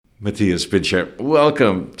Matthias Pincher,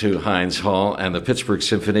 welcome to Heinz Hall and the Pittsburgh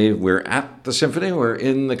Symphony. We're at the Symphony. We're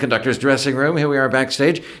in the conductor's dressing room. Here we are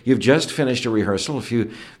backstage. You've just finished a rehearsal a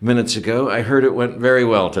few minutes ago. I heard it went very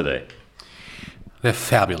well today. They're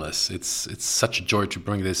fabulous. It's such a joy to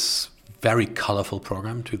bring this very colorful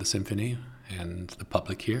program to the Symphony and the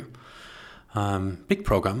public here. Big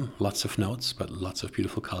program, lots of notes, but lots of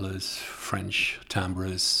beautiful colors, French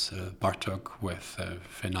timbres, Bartók with a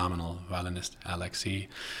phenomenal violinist, Alexei,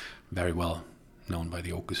 very well known by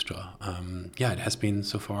the orchestra. It has been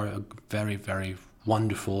so far a very, very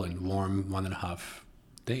wonderful and warm 1.5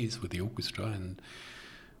 days with the orchestra, and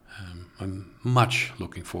I'm much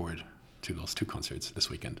looking forward to those 2 concerts this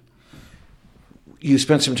weekend. You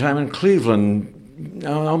spent some time in Cleveland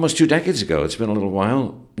almost 2 decades ago. It's been a little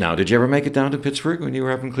while now. Did you ever make it down to Pittsburgh when you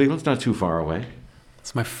were up in Cleveland? It's not too far away.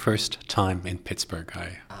 It's my first time in Pittsburgh,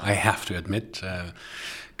 I have to admit.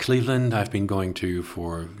 Cleveland I've been going to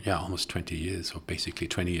for almost 20 years, or basically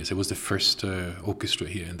 20 years. It was the first orchestra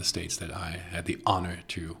here in the States that I had the honor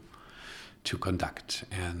to conduct.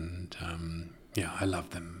 And I love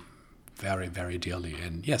them very, very dearly.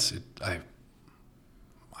 And yes, I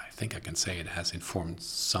think I can say it has informed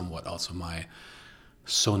somewhat also my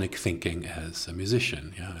sonic thinking as a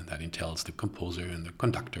musician, and that entails the composer and the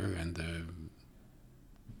conductor and the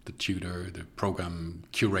tutor, the program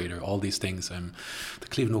curator, all these things. The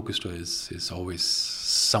Cleveland Orchestra is always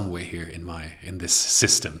somewhere here in this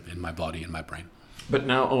system, in my body, in my brain. But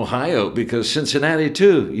now Ohio, because Cincinnati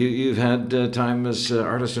too, you've had time as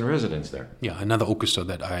artist in residence there. Yeah, another orchestra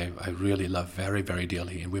that I really love very, very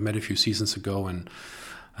dearly. And we met a few seasons ago, and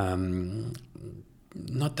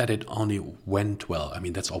not that it only went well. I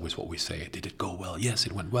mean, that's always what we say. Did it go well? Yes,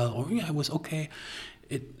 it went well. Or it was okay.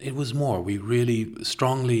 It was more. We really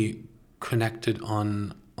strongly connected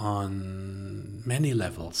on many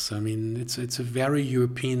levels. I mean, it's a very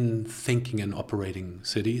European thinking and operating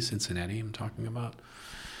city, Cincinnati I'm talking about.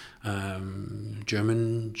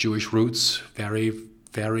 German, Jewish roots, very,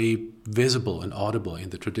 very visible and audible in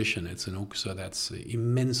the tradition. It's an orchestra that's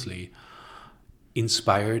immensely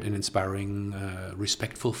inspired and inspiring,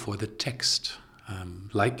 respectful for the text,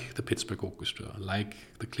 like the Pittsburgh Orchestra, like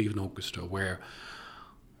the Cleveland Orchestra, where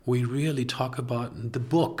we really talk about the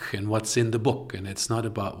book and what's in the book, and it's not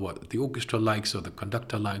about what the orchestra likes or the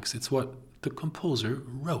conductor likes, it's what the composer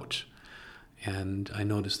wrote. And I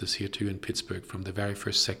noticed this here too in Pittsburgh. From the very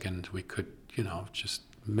first second, we could, just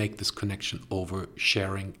make this connection over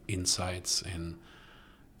sharing insights and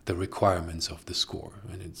the requirements of the score.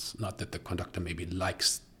 And it's not that the conductor maybe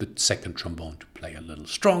likes the second trombone to play a little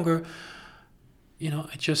stronger.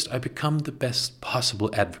 I become the best possible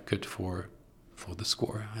advocate for the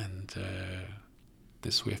score. And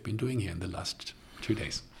this we have been doing here in the last 2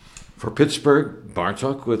 days. For Pittsburgh,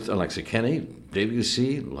 Bartók with Alexei Kenny,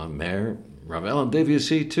 Debussy, La Mer, Ravel, and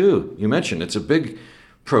Debussy too. You mentioned it's a big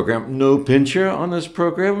program. No Pincher on this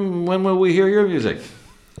program. When will we hear your music?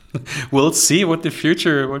 We'll see what the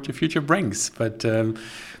future brings, but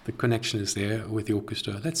the connection is there with the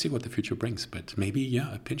orchestra. Let's see what the future brings, but maybe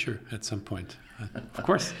a Pincher at some point, of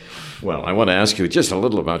course. Well, I want to ask you just a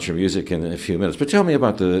little about your music in a few minutes, but tell me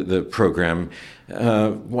about the program.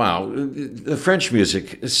 Wow, the French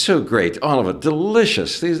music is so great, all of it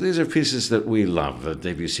delicious. These are pieces that we love.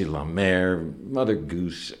 Debussy, La Mer, Mother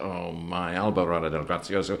Goose, oh my, Alborada del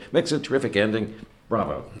Grazioso makes a terrific ending.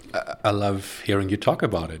 Bravo. I love hearing you talk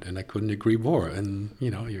about it, and I couldn't agree more. And,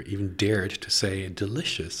 you even dared to say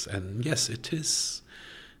delicious. And yes, it is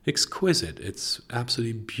exquisite. It's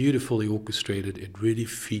absolutely beautifully orchestrated. It really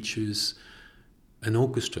features an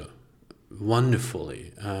orchestra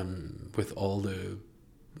wonderfully, with all the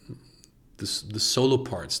solo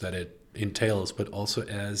parts that it entails, but also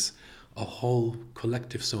as a whole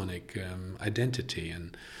collective sonic identity.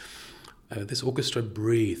 And this orchestra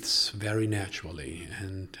breathes very naturally,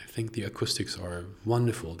 and I think the acoustics are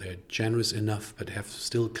wonderful. They're generous enough, but have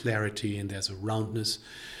still clarity, and there's a roundness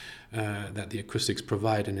that the acoustics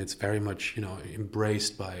provide, and it's very much,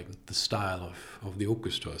 embraced by the style of the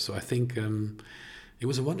orchestra. So I think it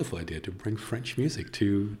was a wonderful idea to bring French music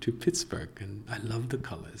to Pittsburgh, and I love the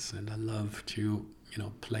colors, and I love to,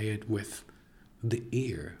 play it with the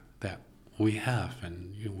ear that we have,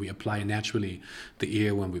 and we apply naturally the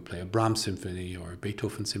ear when we play a Brahms symphony or a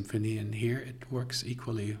Beethoven symphony, and here it works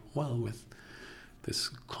equally well with this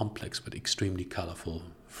complex but extremely colorful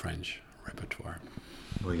French repertoire.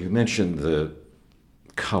 Well, you mentioned the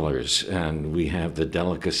colors, and we have the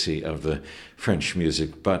delicacy of the French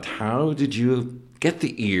music, but how did you get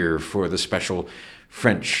the ear for the special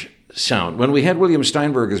French sound. When we had William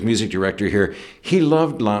Steinberg as music director here, he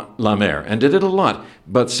loved La Mer and did it a lot.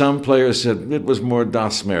 But some players said it was more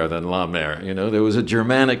Das Mer than La Mer. You know, there was a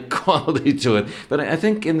Germanic quality to it. But I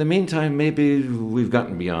think in the meantime, maybe we've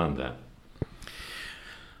gotten beyond that.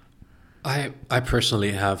 I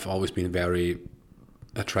personally have always been very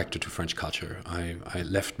attracted to French culture. I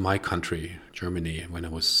left my country, Germany, when I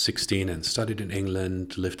was 16 and studied in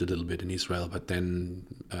England, lived a little bit in Israel, but then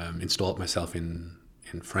installed myself in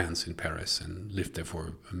France, in Paris, and lived there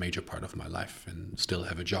for a major part of my life and still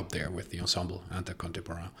have a job there with the Ensemble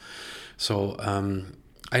Intercontemporain. So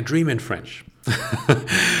I dream in French.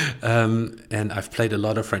 And I've played a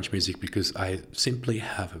lot of French music because I simply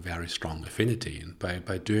have a very strong affinity. And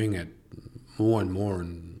by doing it more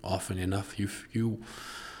and often enough, you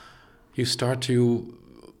start to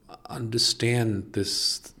understand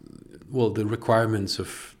the requirements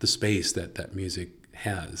of the space that music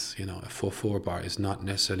has. You know, a 4/4 bar is not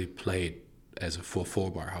necessarily played as a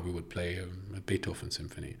 4/4 bar, how we would play a Beethoven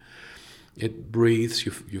symphony. It breathes,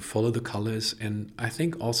 you follow the colors, and I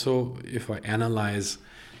think also if I analyze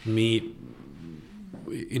me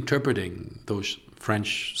interpreting those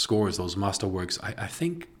French scores, those masterworks, I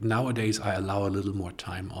think nowadays I allow a little more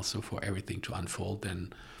time also for everything to unfold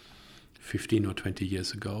than 15 or 20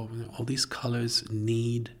 years ago. All these colors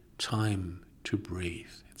need time to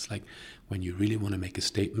breathe. It's like when you really want to make a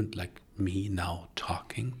statement like me now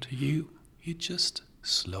talking to you, you just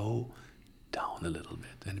slow down a little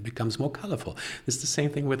bit and it becomes more colorful. It's the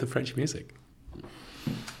same thing with the French music.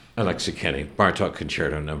 Alexei Kenny, Bartók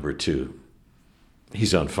Concerto No. 2.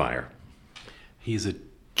 He's on fire. He's a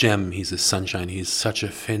gem, he's a sunshine, he's such a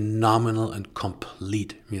phenomenal and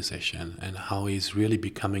complete musician, and how he's really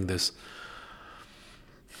becoming this,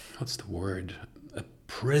 what's the word, a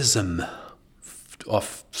prism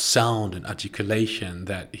of sound and articulation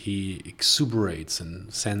that he exuberates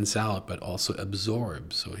and sends out but also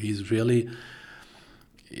absorbs. So he's really,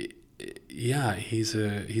 he's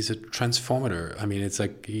a transformator. I mean, it's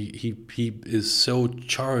like he is so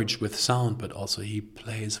charged with sound, but also he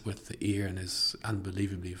plays with the ear and is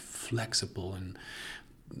unbelievably flexible, and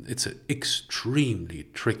it's an extremely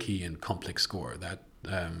tricky and complex score, that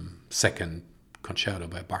second concerto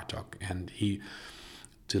by Bartók, and he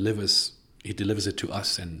delivers it to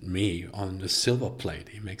us and me on the silver plate.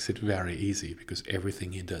 He makes it very easy because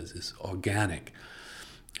everything he does is organic.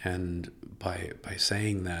 And by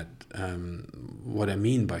saying that, what I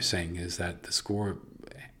mean by saying is that the score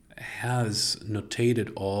has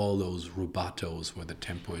notated all those rubatos where the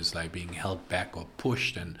tempo is like being held back or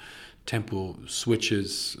pushed, and tempo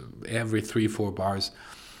switches every 3-4 bars.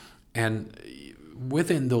 And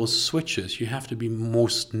within those switches, you have to be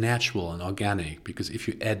most natural and organic, because if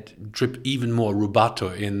you drip even more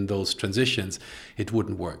rubato in those transitions, it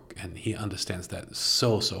wouldn't work. And he understands that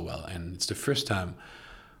so well. And it's the first time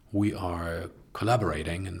we are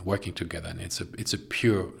collaborating and working together, and it's a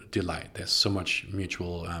pure delight. There's so much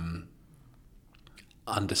mutual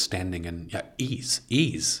understanding and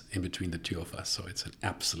ease in between the two of us. So it's an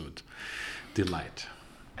absolute delight.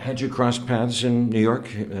 Had you crossed paths in New York?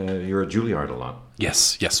 You're at Juilliard a lot.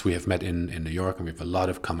 Yes, we have met in New York, and we have a lot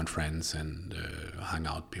of common friends and hung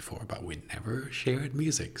out before, but we never shared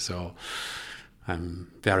music. So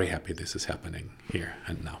I'm very happy this is happening here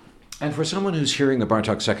and now. And for someone who's hearing the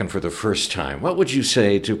Bartók Second for the first time, what would you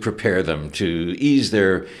say to prepare them, to ease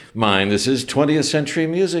their mind? This is 20th century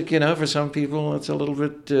music, you know. For some people, it's a little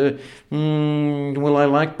bit, will I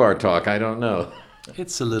like Bartók? I don't know.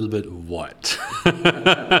 It's a little bit what?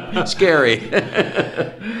 Scary.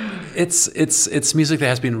 It's music that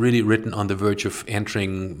has been really written on the verge of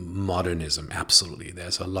entering modernism. Absolutely.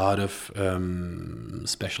 There's a lot of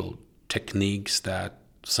special techniques that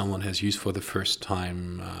someone has used for the first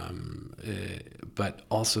time, but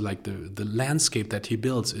also like the landscape that he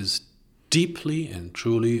builds is deeply and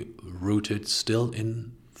truly rooted still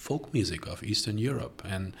in folk music of Eastern Europe,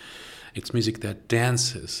 and it's music that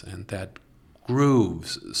dances and that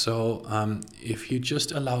grooves. So if you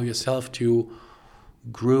just allow yourself to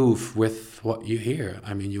groove with what you hear,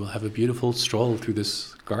 I mean, you will have a beautiful stroll through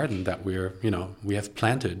this garden that we have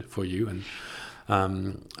planted for you. And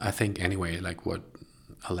I think anyway, like what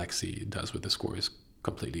Alexei does with the score is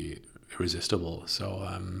completely irresistible. So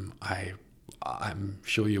I'm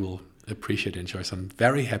sure you will appreciate and enjoy some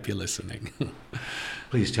very happy listening.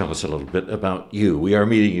 Please tell us a little bit about you. We are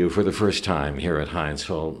meeting you for the first time here at Heinz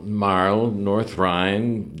Hall. Marl, North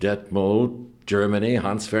Rhine, Detmold, Germany,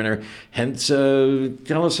 Hans Werner Henze.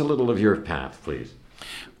 Tell us a little of your path, please.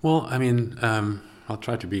 Well, I mean, I'll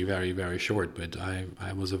try to be very, very short, but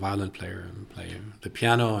I was a violin player and play the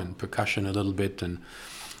piano and percussion a little bit, and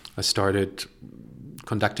I started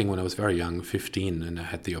conducting when I was very young, 15, and I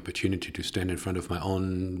had the opportunity to stand in front of my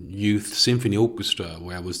own youth symphony orchestra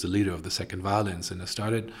where I was the leader of the second violins. And I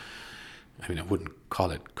started, I mean, I wouldn't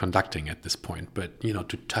call it conducting at this point, but,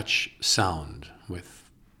 to touch sound with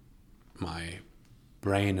my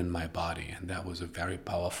brain and my body. And that was a very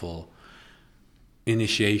powerful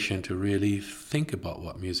initiation to really think about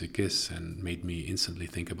what music is, and made me instantly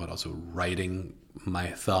think about also writing my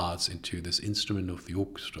thoughts into this instrument of the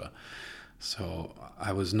orchestra. So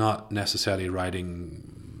I was not necessarily writing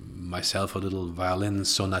myself a little violin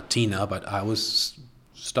sonatina, but I was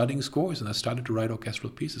studying scores, and I started to write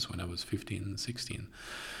orchestral pieces when I was 15, 16.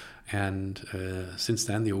 And since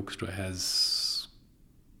then, the orchestra has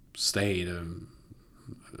stayed a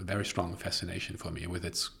very strong fascination for me with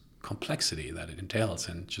its complexity that it entails,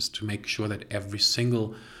 and just to make sure that every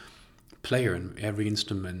single player and every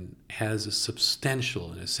instrument has a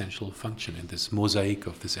substantial and essential function in this mosaic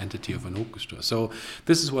of this entity of an orchestra. So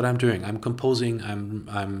this is what I'm doing. I'm composing,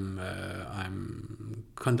 I'm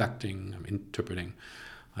conducting, I'm interpreting,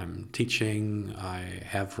 I'm teaching, I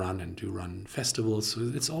have run and do run festivals.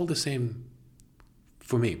 So it's all the same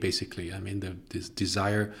for me, basically. I mean, this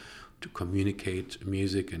desire to communicate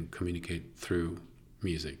music and communicate through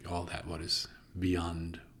music, all that what is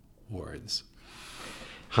beyond words.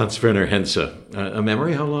 Hans-Werner Henze, a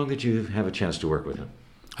memory, how long did you have a chance to work with him?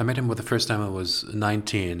 I met him for the first time I was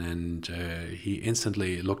 19, and he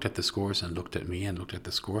instantly looked at the scores and looked at me and looked at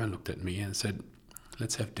the score and looked at me and said,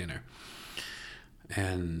 let's have dinner.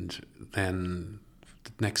 And then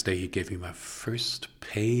the next day he gave me my first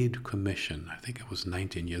paid commission. I think I was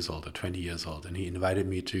 19 years old or 20 years old, and he invited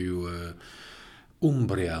me to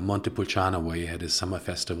Umbria, Montepulciano, where he had his summer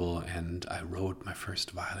festival, and I wrote my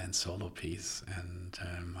first violin solo piece, and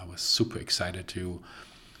I was super excited to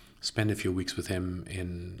spend a few weeks with him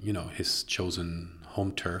in, his chosen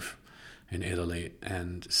home turf in Italy,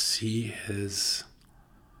 and see his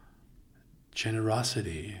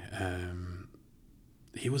generosity.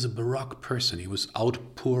 He was a Baroque person. He was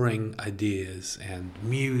outpouring ideas and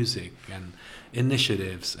music and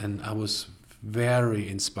initiatives, and I was very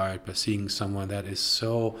inspired by seeing someone that is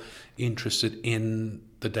so interested in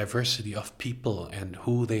the diversity of people and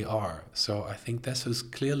who they are. So I think this has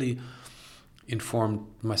clearly informed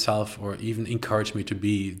myself, or even encouraged me to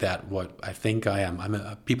be that what I think I am. I'm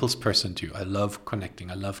a people's person too. I love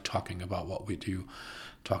connecting. I love talking about what we do,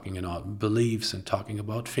 talking about beliefs and talking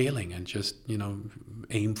about failing, and just,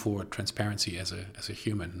 aim for transparency as a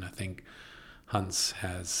human. And I think Hans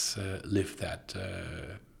has lived that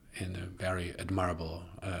in a very admirable,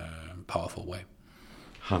 powerful way.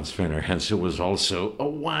 Hans-Werner Henze was also a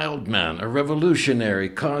wild man, a revolutionary,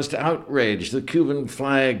 caused outrage, the Cuban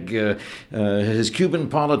flag, his Cuban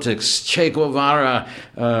politics, Che Guevara,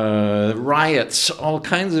 riots, all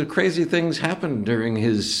kinds of crazy things happened during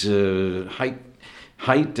his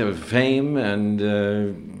height of fame, and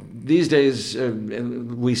these days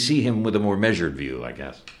we see him with a more measured view, I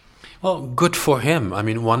guess. Well, good for him. I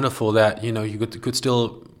mean, wonderful that, you could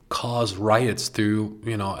still cause riots through,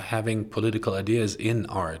 having political ideas in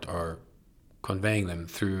art, or conveying them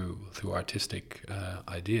through artistic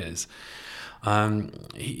ideas.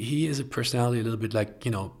 He is a personality a little bit like,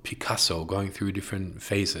 Picasso, going through different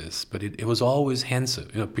phases, but it was always Henze.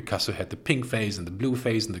 Picasso had the pink phase and the blue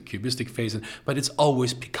phase and the cubistic phase, but it's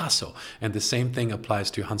always Picasso. And the same thing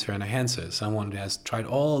applies to Hans-Werner Henze, someone who has tried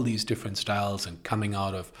all these different styles and coming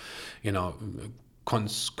out of,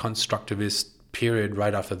 constructivist period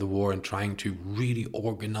right after the war, and trying to really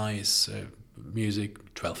organize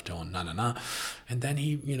music, 12-tone, and then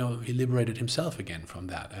he liberated himself again from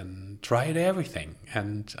that and tried everything,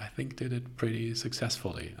 and I think did it pretty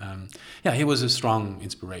successfully. He was a strong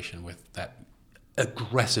inspiration with that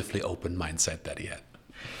aggressively open mindset that he had.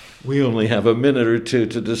 We only have a minute or two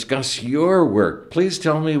to discuss your work. Please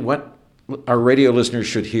tell me what our radio listeners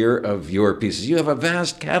should hear of your pieces. You have a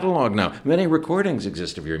vast catalog now. Many recordings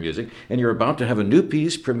exist of your music, and you're about to have a new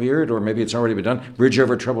piece premiered, or maybe it's already been done, Bridge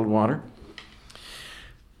Over Troubled Water.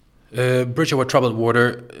 Bridge Over Troubled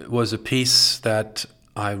Water was a piece that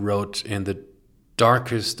I wrote in the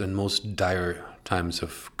darkest and most dire times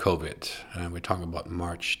of COVID. We're talking about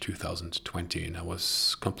March 2020, and I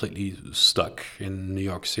was completely stuck in New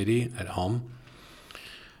York City at home.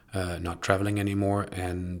 Not traveling anymore,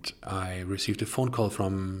 and I received a phone call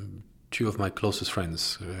from two of my closest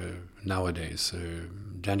friends nowadays,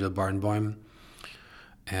 Daniel Barenboim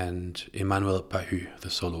and Emmanuel Pahu, the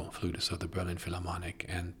solo flutist of the Berlin Philharmonic,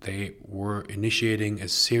 and they were initiating a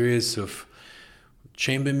series of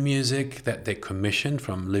chamber music that they commissioned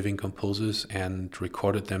from living composers and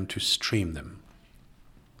recorded them to stream them.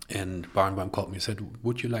 And Barenboim called me and said,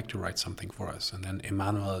 would you like to write something for us? And then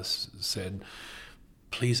Emmanuel said,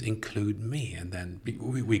 please include me. And then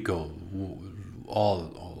we go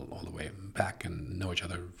all the way back and know each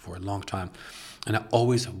other for a long time. And I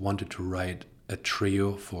always wanted to write a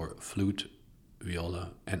trio for flute,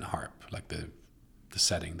 viola, and harp, like the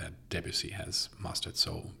setting that Debussy has mastered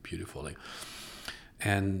so beautifully.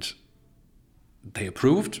 And they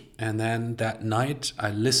approved, and then that night I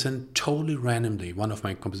listened totally randomly. One of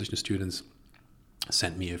my composition students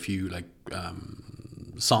sent me a few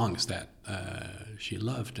songs that she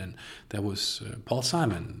loved, and there was Paul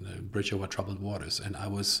Simon, Bridge Over Troubled Waters, and I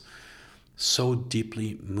was so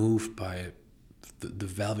deeply moved by the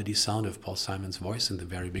velvety sound of Paul Simon's voice in the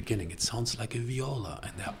very beginning. It sounds like a viola,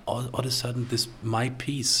 and then all of a sudden my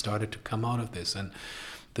piece started to come out of this, and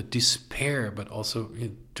the despair, but also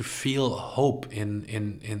to feel hope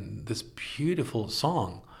in this beautiful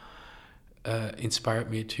song inspired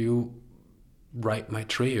me to write my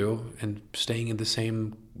trio and staying in the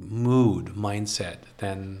same mindset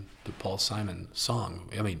than the Paul Simon song.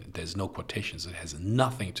 I mean, there's no quotations. It has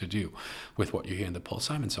nothing to do with what you hear in the Paul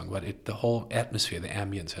Simon song, but the whole atmosphere, the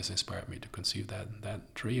ambience has inspired me to conceive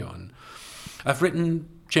that trio. And I've written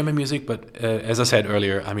chamber music, but as I said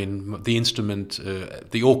earlier, I mean, the instrument,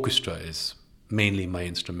 the orchestra is mainly my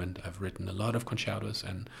instrument. I've written a lot of concertos,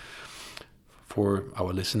 and for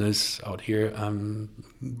our listeners out here,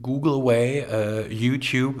 Google away,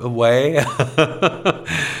 YouTube away,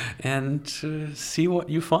 and see what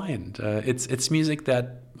you find. It's music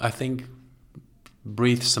that I think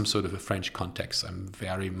breathes some sort of a French context. I'm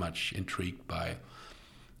very much intrigued by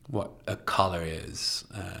what a color is,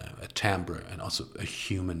 a timbre, and also a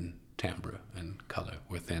human timbre and color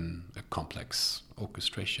within a complex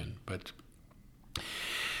orchestration. But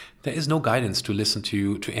there is no guidance to listen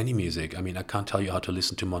to any music. I mean, I can't tell you how to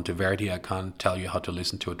listen to Monteverdi. I can't tell you how to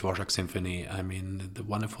listen to a Dvorak symphony. I mean, the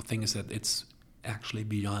wonderful thing is that it's actually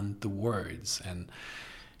beyond the words, and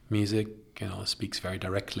music, speaks very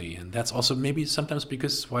directly. And that's also maybe sometimes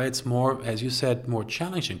because why it's more, as you said, more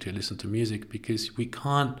challenging to listen to music, because we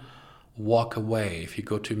can't walk away. If you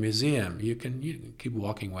go to a museum, you can keep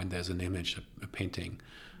walking when there's an image, a painting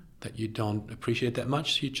that you don't appreciate that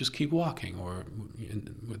much, you just keep walking. Or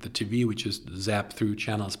with the TV, we just zap through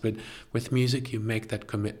channels. But with music, you make that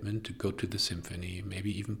commitment to go to the symphony,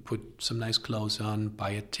 maybe even put some nice clothes on,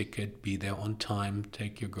 buy a ticket, be there on time,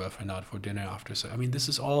 take your girlfriend out for dinner after. So, I mean, this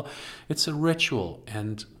is all, it's a ritual.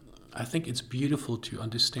 And I think it's beautiful to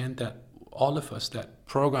understand that all of us that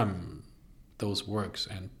program those works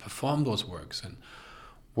and perform those works and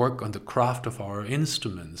work on the craft of our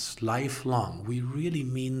instruments lifelong, we really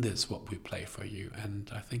mean this, what we play for you. And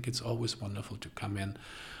I think it's always wonderful to come in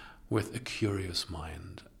with a curious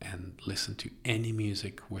mind and listen to any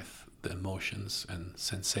music with the emotions and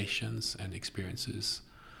sensations and experiences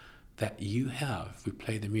that you have. We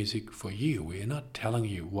play the music for you. We are not telling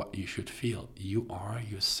you what you should feel. You are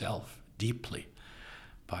yourself deeply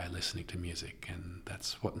by listening to music, and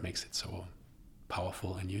that's what makes it so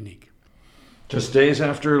powerful and unique. Just days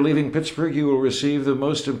after leaving Pittsburgh, you will receive the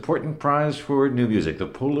most important prize for new music, the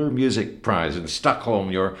Polar Music Prize in Stockholm,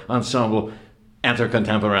 your ensemble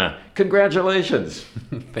Intercontemporain. Congratulations.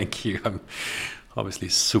 Thank you. I'm obviously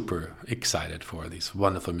super excited for these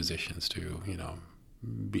wonderful musicians to,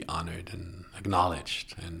 be honored and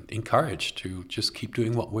acknowledged and encouraged to just keep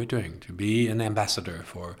doing what we're doing, to be an ambassador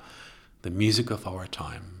for the music of our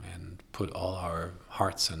time and put all our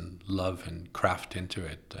hearts and love and craft into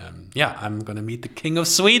it. I'm going to meet the King of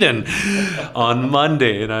Sweden on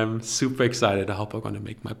Monday, and I'm super excited. I hope I'm going to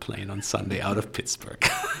make my plane on Sunday out of Pittsburgh.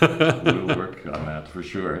 We'll work on that for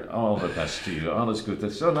sure. All the best to you. Alles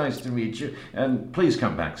Gute. So nice to meet you. And please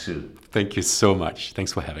come back soon. Thank you so much.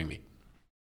 Thanks for having me.